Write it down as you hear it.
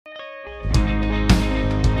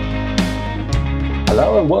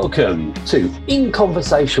Hello and welcome to In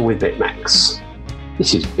Conversation with Bitmax.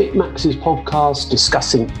 This is Bitmax's podcast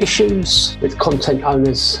discussing issues with content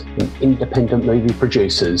owners and independent movie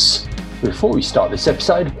producers. Before we start this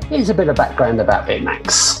episode, here's a bit of background about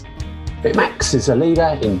Bitmax. Bitmax is a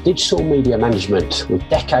leader in digital media management with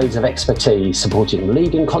decades of expertise supporting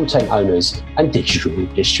leading content owners and digital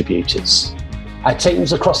distributors. Our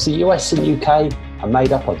teams across the US and UK are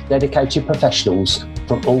made up of dedicated professionals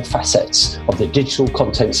from all facets of the digital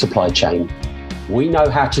content supply chain. We know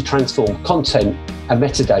how to transform content and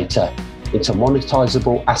metadata into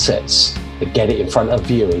monetizable assets and get it in front of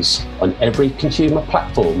viewers on every consumer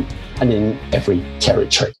platform and in every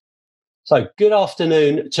territory. So good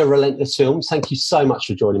afternoon to Relentless Films. Thank you so much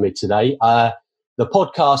for joining me today. The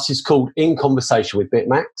podcast is called In Conversation with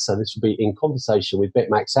Bitmax. So this will be In Conversation with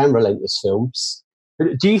Bitmax and Relentless Films.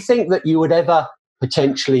 Do you think that you would ever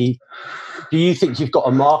potentially, do you think you've got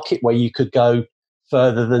a market where you could go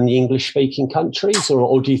further than the English-speaking countries?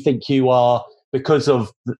 Or do you think you are, because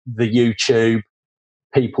of the YouTube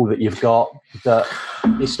people that you've got, that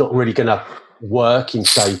it's not really going to work in,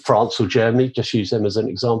 say, France or Germany? Just use them as an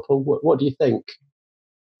example. What do you think?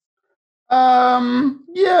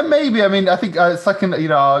 Yeah, maybe. I mean, I think it's like,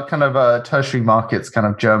 kind of tertiary markets, kind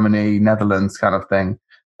of Germany, Netherlands kind of thing.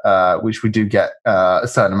 Which we do get a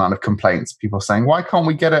certain amount of complaints. People saying, "Why can't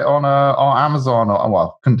we get it on Amazon?" Or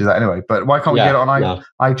well, couldn't do that anyway. But why can't we get it on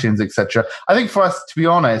iTunes, etc.? I think for us, to be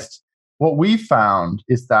honest, what we found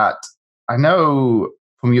is that I know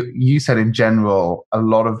from you said in general, a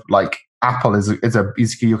lot of like Apple is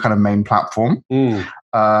your kind of main platform,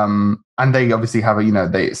 and they obviously have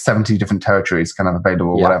they 70 different territories kind of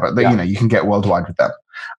available, whatever. You can get worldwide with them.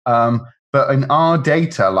 But in our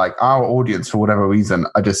data, like our audience, for whatever reason,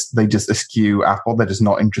 they just eschew Apple. They're just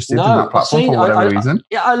not interested in that platform for whatever reason.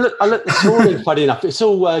 I looked this morning. Funny enough, it's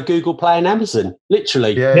all Google Play and Amazon.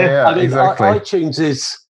 Literally, I mean, exactly. iTunes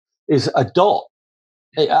is a dot.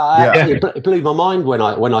 It blew my mind when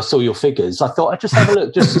I saw your figures. I thought I'd just have a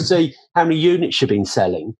look just to see how many units you've been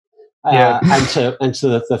selling, and to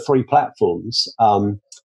the free platforms.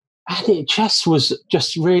 And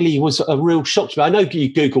it was a real shock to me. I know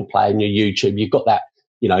you Google Play and your YouTube, you've got that,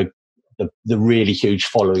 the really huge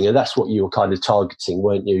following, and that's what you were kind of targeting,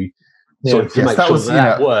 weren't you? That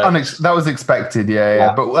was expected,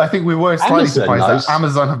 But I think we were slightly surprised that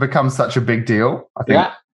Amazon have become such a big deal. I think.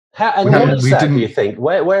 Yeah. Do you think?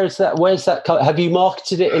 Where is that? Where's that? Have you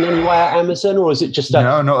marketed it in any way at Amazon, or is it just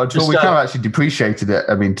no, not at all? We kind of actually depreciated it.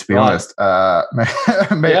 I mean, to be honest,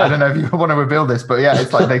 maybe, I don't know if you want to reveal this, but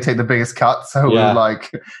it's like they take the biggest cut. So we're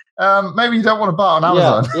like, maybe you don't want to buy on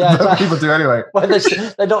Amazon. But people do anyway. Well,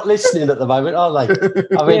 they're not listening at the moment, are they?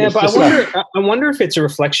 I mean, but I wonder if it's a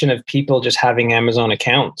reflection of people just having Amazon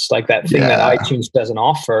accounts, like that thing that iTunes doesn't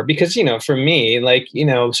offer. Because for me,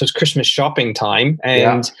 so it's Christmas shopping time,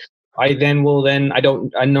 and I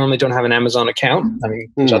normally don't have an Amazon account. I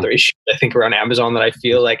mean, there's other issues I think around Amazon that I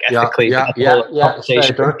feel like ethically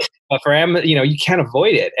conversation. But for Amazon, you can't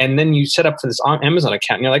avoid it. And then you set up for this Amazon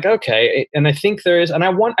account, and you're like, okay. And I think there is, and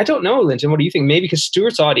I don't know, Linton, what do you think? Maybe because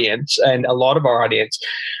Stuart's audience and a lot of our audience,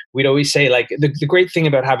 we'd always say like the great thing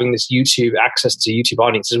about having this access to YouTube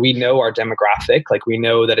audience is we know our demographic. Like we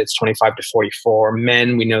know that it's 25 to 44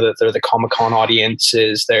 men. We know that they're the Comic-Con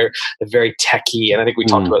audiences. They're very techie. And I think we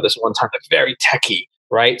talked about this one time, they're very techie.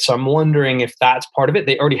 Right. So I'm wondering if that's part of it.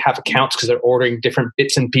 They already have accounts because they're ordering different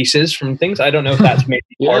bits and pieces from things. I don't know if that's maybe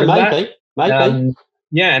part of that. Maybe.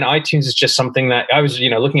 And iTunes is just something that I was,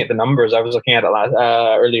 looking at the numbers. I was looking at it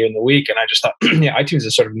earlier in the week, and I just thought, iTunes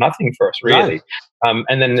is sort of nothing for us, really. Right.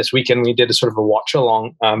 And then this weekend we did a sort of a watch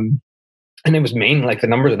along. And it was mainly like the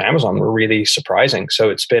numbers on Amazon were really surprising. So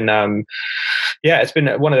it's been, it's been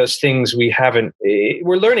one of those things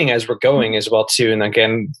we're learning as we're going as well too. And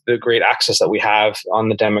again, the great access that we have on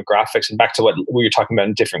the demographics, and back to what we were talking about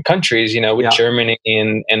in different countries, with Germany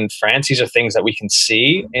and France, these are things that we can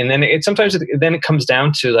see. And then it comes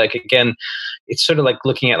down to like, again, it's sort of like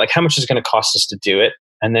looking at like how much is it going to cost us to do it.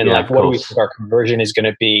 And then what do we think our conversion is going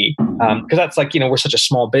to be? Because that's like, we're such a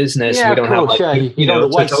small business. We don't have you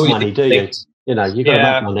don't waste money, do you? You got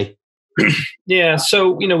to make money. Yeah.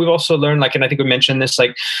 So, we've also learned, and I think we mentioned this,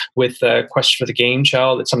 with Quest for the Game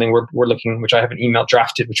Child. It's something we're looking, which I have an email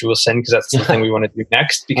drafted, which we will send because that's the thing we want to do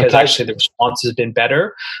next, because actually the response has been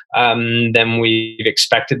better than we've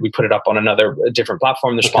expected. We put it up on a different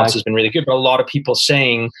platform. The response has been really good, but a lot of people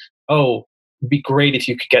saying, oh, it'd be great if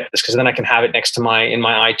you could get this, because then I can have it next to in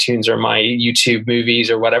my iTunes or my YouTube movies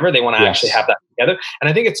or whatever. They want to actually have that together. And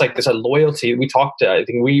I think it's like there's a loyalty. We talked, I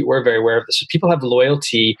think we're very aware of this. People have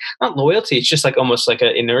loyalty, not loyalty. It's just like almost like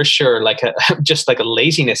an inertia, or like just like a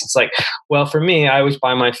laziness. It's like, well, for me, I always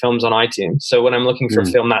buy my films on iTunes. So when I'm looking for a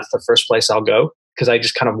film, that's the first place I'll go, because I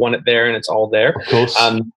just kind of want it there and it's all there. Of course.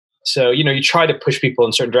 So, you try to push people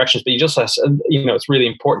in certain directions, but you just, it's really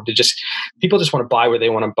important to people just want to buy where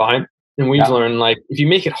they want to buy. And we've learned, like, if you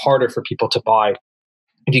make it harder for people to buy,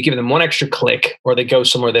 if you give them one extra click or they go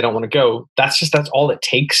somewhere they don't want to go, that's all it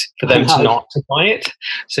takes for them to not to buy it.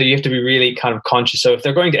 So you have to be really kind of conscious. So if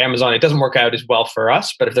they're going to Amazon, it doesn't work out as well for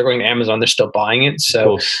us, but if they're going to Amazon, they're still buying it.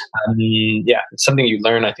 So, it's something you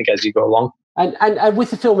learn, I think, as you go along. And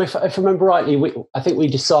with the film, if I remember rightly, I think we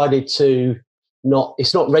decided to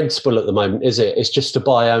it's not rentable at the moment, is it? It's just to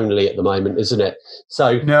buy only at the moment, isn't it?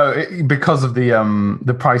 So no, because of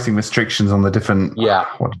the pricing restrictions on the different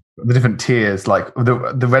the different tiers, like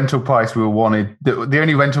the rental price the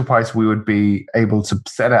only rental price we would be able to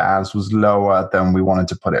set it as was lower than we wanted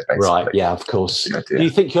to put it, basically. Right, yeah, of course. Do you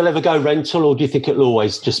think you'll ever go rental, or do you think it'll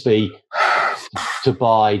always just be to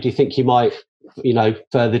buy? Do you think you might,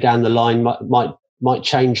 further down the line might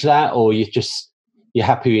change that, or you're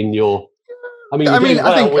happy in your... I think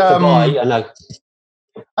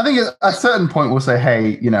at a certain point we'll say,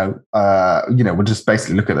 hey, we'll just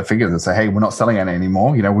basically look at the figures and say, hey, we're not selling any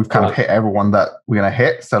anymore. We've kind of hit everyone that we're going to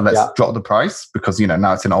hit, so let's drop the price, because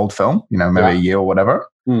now it's an old film, maybe a year or whatever.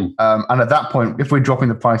 And at that point, if we're dropping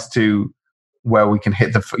the price to where we can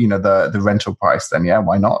hit the rental price, then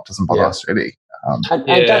why not? Doesn't bother us really.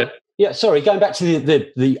 Sorry, going back to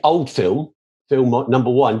the old film number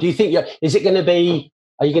one. Do you think is it going to be?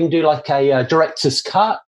 Are you going to do like a director's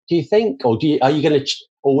cut, do you think? Or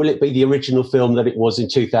or will it be the original film that it was in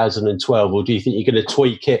 2012? Or do you think you're going to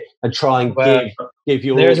tweak it and try and give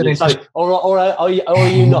your audience? Or are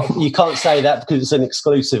you not? You can't say that because it's an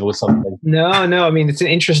exclusive or something. No. I mean, it's an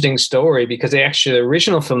interesting story, because the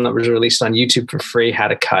original film that was released on YouTube for free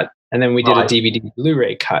had a cut. And then we did a DVD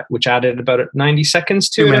Blu-ray cut, which added about 90 seconds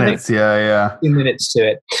to 2 it. minutes, 2 minutes to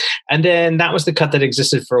it. And then that was the cut that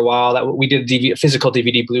existed for a while. That we did a physical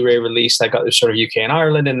DVD Blu-ray release that got sort of UK and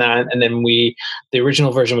Ireland in that. And then the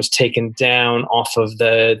original version was taken down off of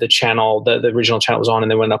the channel. The original channel was on, and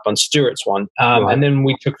then went up on Stuart's one. And then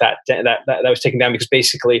we took that was taken down because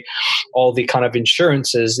basically all the kind of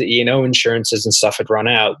insurances, the E&O insurances and stuff had run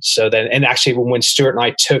out. So then, and actually when Stuart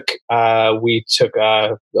and I we took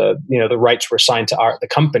the rights were assigned to the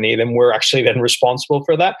company, then we're actually then responsible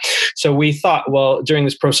for that. So we thought, well, during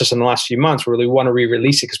this process in the last few months, we really want to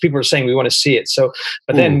re-release it because people are saying we want to see it. So,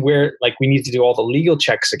 but then we're like, we need to do all the legal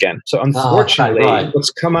checks again. So unfortunately,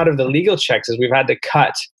 what's come out of the legal checks is we've had to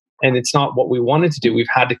cut, and it's not what we wanted to do. We've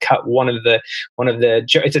had to cut one of the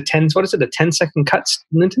it's a 10-second cut,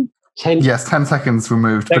 Linton? 10 seconds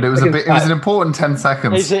removed, but it was it was an important 10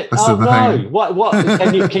 seconds. Is it? This is the thing.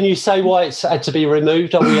 What can you say why it's had to be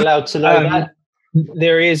removed? Are we allowed to know that?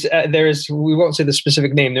 There is we won't say the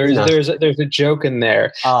specific name. There's a joke in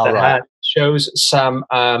there that shows some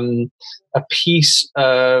a piece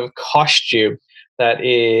of costume that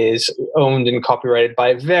is owned and copyrighted by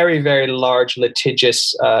a very, very large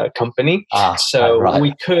litigious company.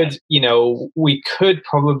 We could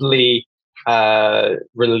probably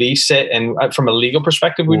release it, and from a legal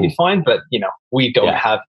perspective we'd be fine, but we don't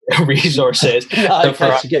have resources. So for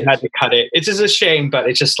us, we had to cut it. It's just a shame, but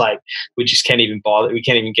it's just like we just can't even bother. We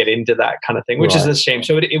can't even get into that kind of thing, which is a shame.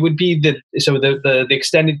 So it would be the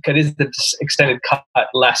extended cut is the extended cut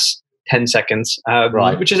less 10 seconds,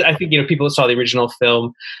 which is, I think, people that saw the original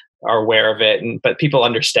film are aware of it, but people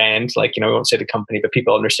understand, we won't say the company, but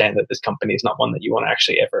people understand that this company is not one that you want to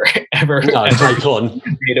actually ever take on,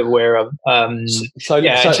 be aware of. It's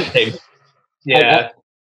a shame.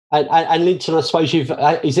 And Linton, I suppose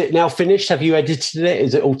is it now finished? Have you edited it?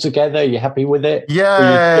 Is it all together? Are you happy with it?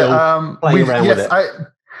 Yeah. Playing around with it?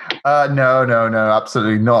 No,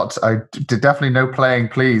 absolutely not. Definitely no playing,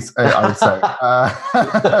 please. I would say.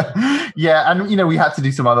 And we had to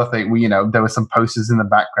do some other thing. There were some posters in the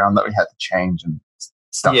background that we had to change and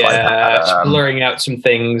stuff like that. Blurring out some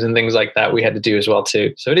things and things like that we had to do as well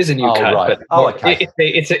too. So it is a new cut, but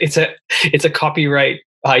it's a copyright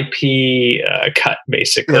IP cut,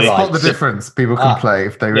 basically. It's not the difference. People can play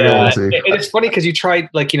if they really want to. And it's funny because you tried,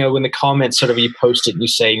 when the comments sort of you post it, you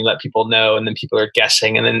say you let people know, and then people are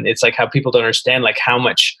guessing, and then it's like how people don't understand how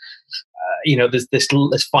much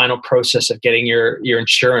this final process of getting your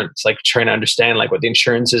insurance, like trying to understand like what the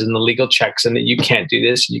insurance is and the legal checks, and that you can't do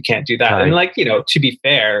this, you can't do that. Right. And like, to be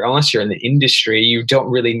fair, unless you're in the industry, you don't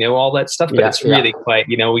really know all that stuff, but it's really quite,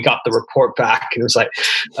 we got the report back and it was like,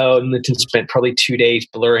 oh, Linton spent probably 2 days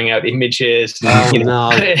blurring out images. Oh,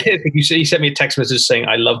 no. You sent me a text message saying,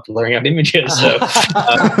 I love blurring out images. So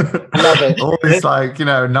love it. All these like,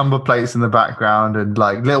 number plates in the background and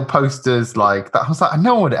like little posters like that. I was like,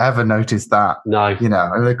 no one would ever notice that. No. In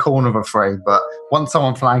the corner of a frame. But once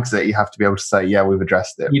someone flags it, you have to be able to say, yeah, we've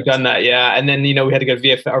addressed it. You've done that, yeah. And then, we had to go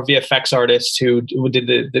to our VFX artist who did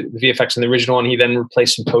the VFX in the original one. He then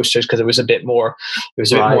replaced some posters because it was a bit more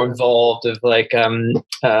involved of like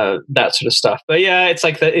that sort of stuff. But yeah, it's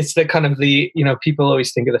like it's the kind of the, people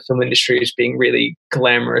always think of the film industry as being really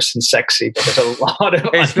glamorous and sexy, but there's a lot of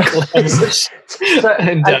unglamorous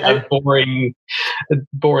and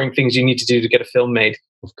boring things you need to do to get a film made.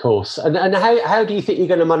 Of course. And how do you think you're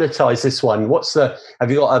going to monetize this one?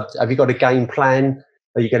 Have you got a game plan?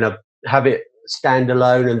 Are you going to have it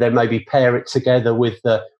standalone and then maybe pair it together with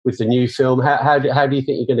the new film? How do you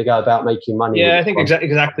think you're going to go about making money? Yeah, I think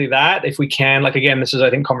exactly that. If we can, like, again, this is, I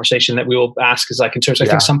think, conversation that we will ask is like in terms of,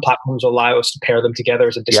 I think some platforms will allow us to pair them together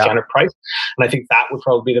as a discounted price. And I think that would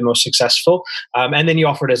probably be the most successful. And then you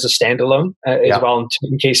offer it as a standalone as well,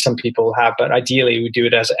 in case some people have, but ideally we do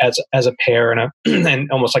it as a pair and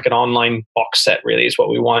and almost like an online box set really is what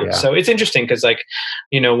we want. Yeah. So it's interesting because like,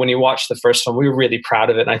 when you watch the first one, we were really proud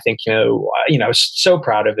of it. And I think, I was so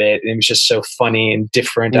proud of it. And it was just so funny and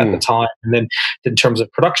different at the time. And then in terms of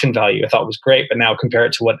production value, I thought it was great. But now compare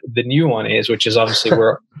it to what the new one is, which is obviously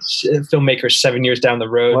we're filmmakers 7 years down the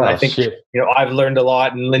road. Wow, and I think, I've learned a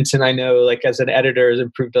lot. And Linton, I know, like as an editor, has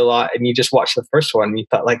improved a lot. And you just watched the first one and you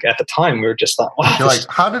thought, like, at the time, we were just like, wow. You're like,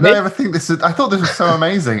 how did I ever think this is? I thought this was so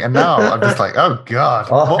amazing. And now I'm just like, oh, God,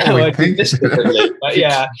 what were we thinking? But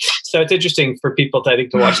yeah, so it's interesting for people to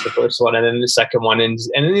watch the first one and then the second one. And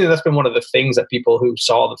that's been one of the things that people who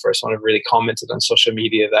saw the first one have really commented on social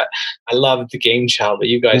media, that I loved the game child, but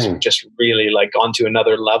you guys have just really like gone to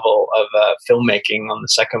another level of filmmaking on the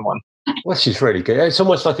second one. Which is really good. It's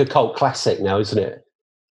almost like a cult classic now, isn't it?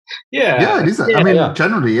 Yeah, it is. Yeah, I mean,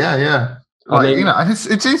 generally, yeah. Like,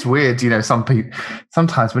 it is weird,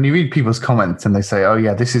 sometimes when you read people's comments and they say, oh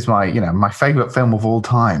yeah, this is my, my favorite film of all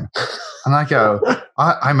time. And I go,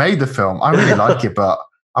 I made the film. I really like it, but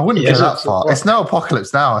I wouldn't go that far. It's no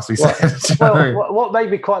Apocalypse Now, as we said. What made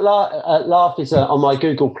me quite laugh is on my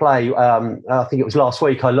Google Play, I think it was last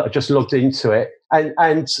week, I just logged into it,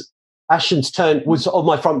 and Ashton's Turn was on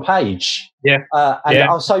my front page. Yeah. I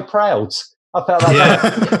was so proud. I felt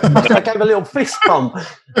like I gave a little fist pump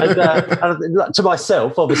and to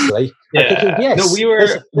myself, obviously. Yeah. Thinking,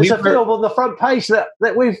 yes, there's a film on the front page that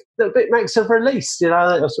Bitmax have released.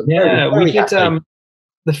 We did.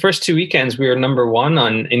 The first 2 weekends, we were number one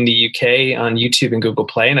in the UK on YouTube and Google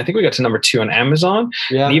Play, and I think we got to number 2 on Amazon,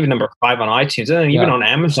 and even number 5 on iTunes, and then even on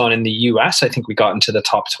Amazon in the US, I think we got into the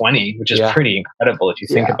top 20, which is pretty incredible if you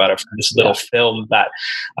think about it, for this little film that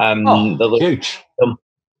huge film.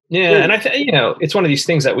 Yeah, and I think it's one of these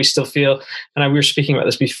things that we still feel, and we were speaking about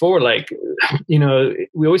this before. Like,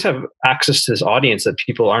 we always have access to this audience that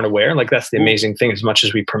people aren't aware. Like, that's the amazing thing. As much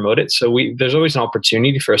as we promote it, so there's always an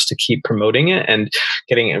opportunity for us to keep promoting it and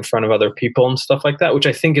getting it in front of other people and stuff like that. Which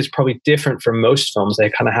I think is probably different from most films. They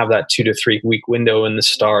kind of have that 2 to 3 week window in the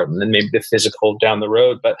start, and then maybe the physical down the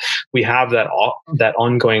road. But we have that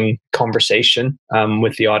ongoing conversation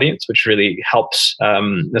with the audience, which really helps.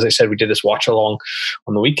 As I said, we did this watch along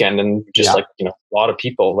on the weekend. And just a lot of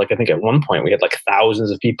people, like I think at one point we had like thousands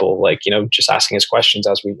of people, like, just asking us questions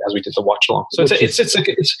as we did the watch along. So it's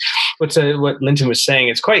what Linton was saying.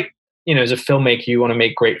 It's quite, as a filmmaker, you want to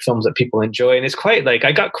make great films that people enjoy. And it's quite like,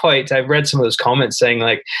 I read some of those comments saying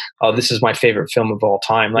like, oh, this is my favorite film of all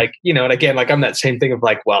time. Like, and again, like I'm that same thing of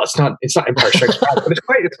like, well, it's not Empire Strikes Back, but it's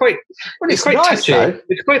quite nice, touching. Though.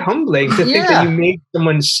 It's quite humbling to think that you made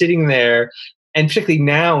someone sitting there, and particularly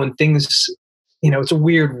now when things, it's a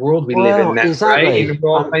weird world we live in now, exactly.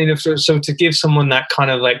 Right? So to give someone that kind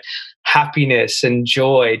of like happiness and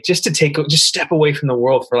joy, just step away from the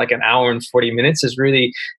world for like an hour and 40 minutes is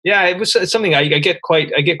really, it's something I get quite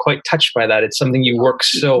touched by that. It's something you work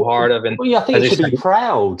so hard of. And I think you should be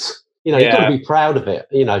proud. You've got to be proud of it,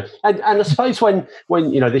 and I suppose when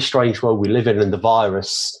this strange world we live in and the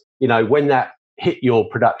virus, when that hit your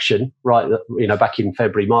production, right, back in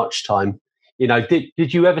February, March time,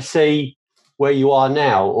 did you ever see where you are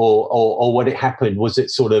now, or when it happened, was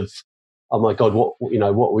it sort of, oh my God, what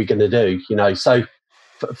are we going to do? So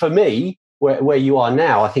for me, where you are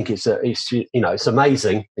now, I think it's it's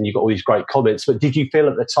amazing, and you've got all these great comments. But did you feel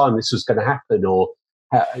at the time this was going to happen, or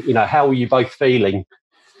how were you both feeling?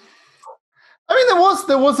 I mean,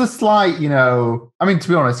 there was a slight, I mean, to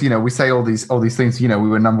be honest, we say all these things, we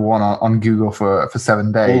were number one on Google for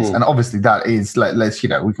 7 days. And obviously that is, let's,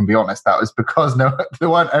 we can be honest, that was because there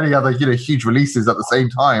weren't any other, huge releases at the same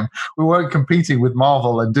time. We weren't competing with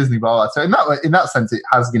Marvel and Disney, blah, blah. So in that sense, it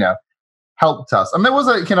has, helped us. And there was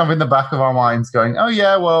a, in the back of our minds going, oh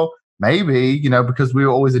yeah, well, maybe, because we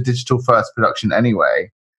were always a digital first production anyway,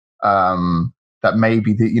 that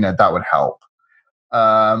maybe, that would help.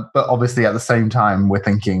 But obviously at the same time, we're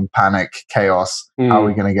thinking panic, chaos. How are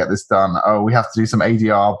we going to get this done? Oh, we have to do some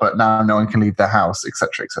ADR, but now no one can leave their house,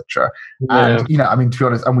 etc., etc. Yeah. And, I mean, to be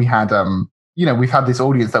honest, and we had, we've had this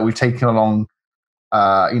audience that we've taken along,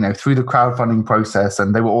 through the crowdfunding process,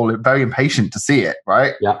 and they were all very impatient to see it,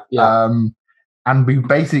 right? Yeah. And we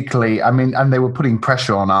basically, and they were putting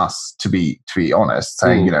pressure on us to be honest,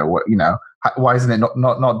 saying, why isn't it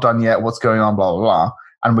not done yet? What's going on? Blah, blah, blah.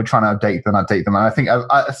 And we're trying to update them. And I think at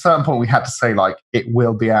a certain point we had to say, it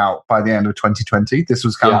will be out by the end of 2020. This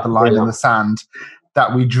was kind of the line in the sand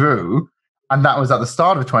that we drew. And that was at the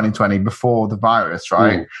start of 2020 before the virus,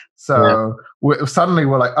 right? So suddenly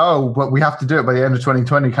we're like, oh, but we have to do it by the end of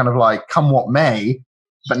 2020, kind of come what may.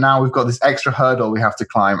 But now we've got this extra hurdle we have to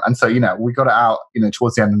climb. And so, we got it out,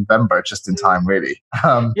 towards the end of November, just in time, really.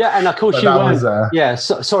 And of course you weren't.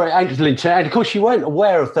 Sorry, Angela, and of course you weren't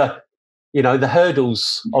aware of the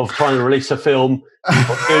hurdles of trying to release a film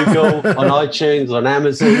on Google, on iTunes, on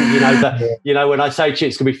Amazon. When I say to you,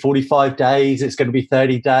 it's going to be 45 days, it's going to be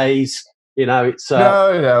 30 days. It's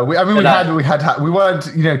no. We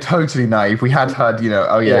weren't totally naive. We had heard, you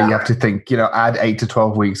have to think, add 8 to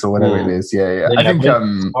 12 weeks or whatever it is. Yeah. I think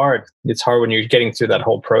it's hard. It's hard when you're getting through that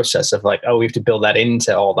whole process of we have to build that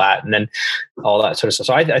into all that, and then all that sort of stuff.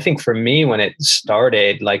 So I think for me, when it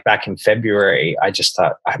started, back in February, I just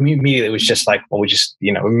thought, immediately it was just we just,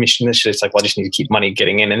 initially it's I just need to keep money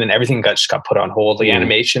getting in, and then everything got put on hold. The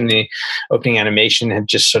animation, the opening animation had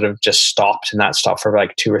just stopped, and that stopped for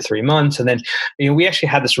 2 or 3 months. And then, we actually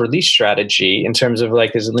had this release strategy in terms of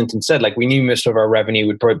as Linton said, we knew most of our revenue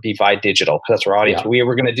would be via digital, because that's our audience. We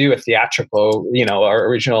were going to do a theatrical, our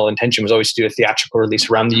original intention was always to do a theatrical release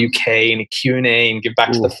around the UK and a Q&A and give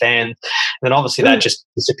back to the fans. And then obviously that just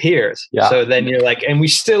disappears. Yeah. So then you're and we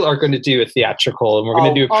still are going to do a theatrical, and we're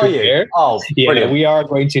going to do a premiere. Brilliant. We are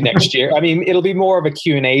going to next year. It'll be more of a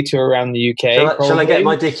Q&A tour around the UK. Shall I get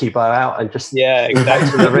my Dickie bow out and just... Yeah,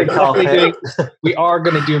 exactly. the red carpet? We are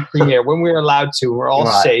going to do a premiere when we're allowed to. We're all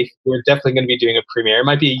safe. We're definitely going to be doing a premiere. It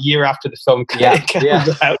might be a year after the film comes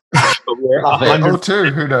out, but we're 100%. Or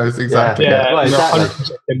 2, who knows exactly. Yeah, we're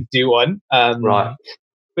 100% going to do one. Right.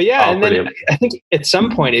 But and then I think at some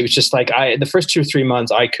point it was just the first 2 or 3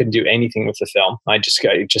 months I couldn't do anything with the film. I just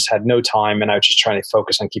had no time, and I was just trying to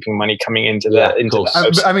focus on keeping money coming into the.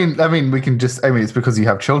 We can just. It's because you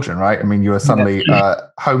have children, right? You are suddenly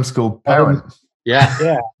homeschool parent.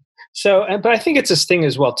 Yeah. So, but I think it's this thing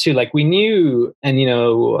as well too. We knew, and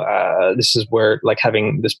this is where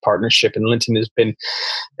having this partnership, and Linton has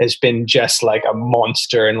been just a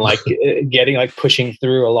monster, and getting pushing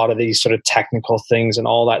through a lot of these sort of technical things and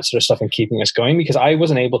all that sort of stuff, and keeping us going, because I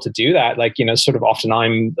wasn't able to do that. Sort of often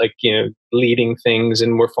I'm leading things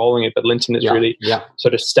and we're following it, but Linton has really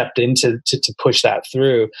sort of stepped into to push that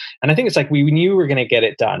through. And I think it's we knew we were going to get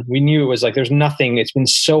it done. We knew it was there's nothing. It's been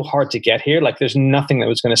so hard to get here. There's nothing that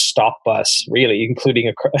was going to stop us, really, including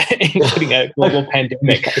a global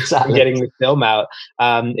pandemic, and getting the film out.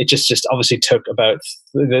 It just obviously took about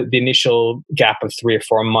the initial gap of 3 or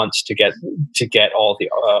 4 months to get all the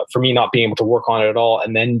for me not being able to work on it at all,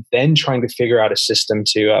 and then trying to figure out a system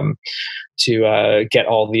to get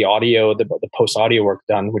all the audio, the post audio work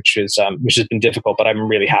done, which has been difficult, but I'm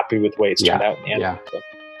really happy with the way it's turned out in the end. So.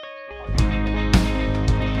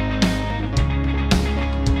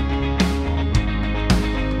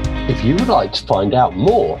 If you would like to find out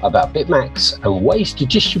more about Bitmax and ways to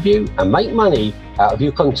distribute and make money out of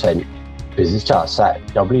your content, visit us at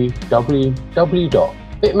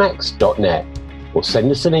www.bitmax.net or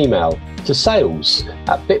send us an email to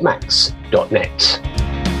sales@bitmax.net.